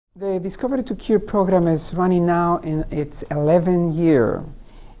The Discovery to Cure program is running now in its 11th year,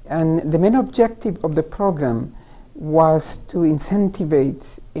 and the main objective of the program was to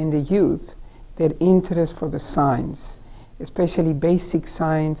incentivize in the youth their interest for the science, especially basic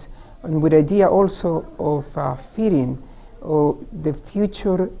science, and with the idea also of feeding the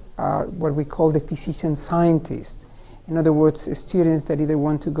future, what we call the physician scientist. In other words, students that either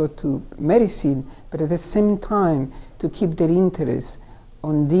want to go to medicine, but at the same time to keep their interest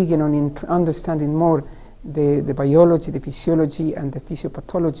on digging on understanding more the biology, the physiology, and the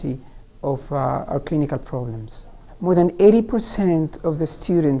physiopathology of our clinical problems. More than 80% of the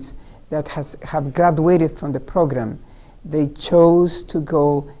students that have graduated from the program, they chose to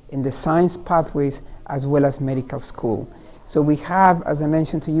go in the science pathways as well as medical school. So we have, as I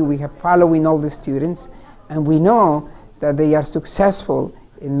mentioned to you, we have following all the students, and we know that they are successful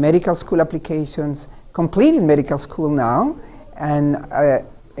in medical school applications, completing medical school now, and a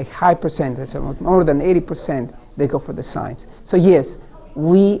high percentage, more than 80%, they go for the science. So yes,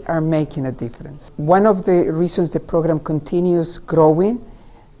 we are making a difference. One of the reasons the program continues growing,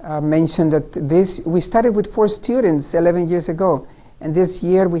 mentioned that we started with 4 students 11 years ago, and this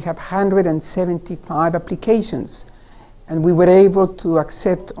year we have 175 applications, and we were able to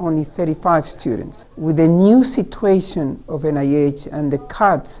accept only 35 students. With the new situation of NIH and the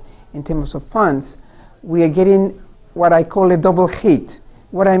cuts in terms of funds, we are getting what I call a double hit.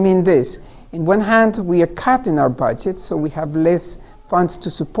 What I mean this, in one hand we are cutting our budget, so we have less funds to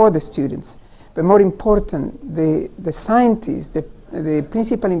support the students, but more important, the scientists, the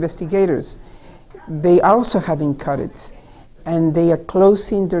principal investigators, they also have been cut, and they are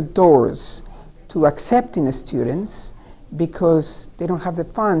closing their doors to accepting the students because they don't have the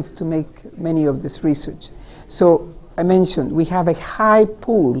funds to make many of this research. So I mentioned we have a high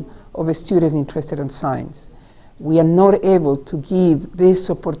pool of students interested in science. We are not able to give this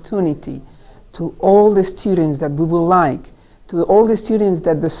opportunity to all the students that we would like, to all the students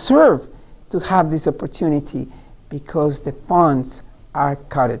that deserve to have this opportunity, because the funds are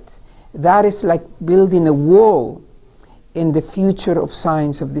cut. That is like building a wall in the future of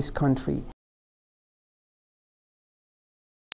science of this country.